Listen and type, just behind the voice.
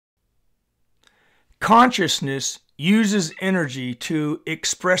Consciousness uses energy to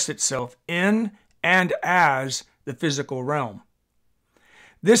express itself in and as the physical realm.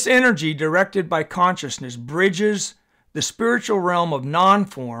 This energy directed by consciousness bridges the spiritual realm of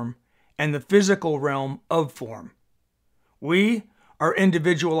non-form and the physical realm of form. We are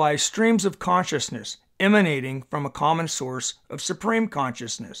individualized streams of consciousness emanating from a common source of supreme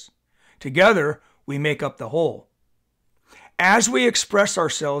consciousness. Together, we make up the whole. As we express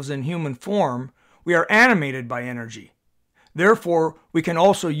ourselves in human form, we are animated by energy. Therefore, we can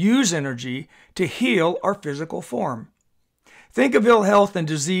also use energy to heal our physical form. Think of ill health and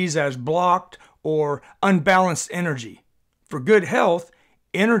disease as blocked or unbalanced energy. For good health,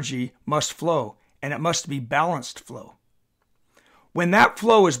 energy must flow, and it must be balanced flow. When that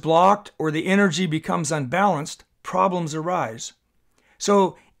flow is blocked or the energy becomes unbalanced, problems arise.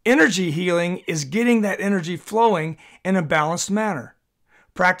 So, energy healing is getting that energy flowing in a balanced manner.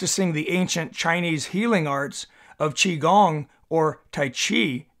 Practicing the ancient Chinese healing arts of Qigong or Tai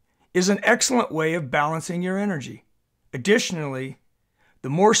Chi is an excellent way of balancing your energy. Additionally, the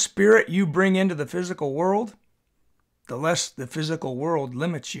more spirit you bring into the physical world, the less the physical world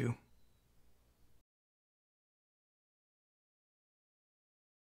limits you.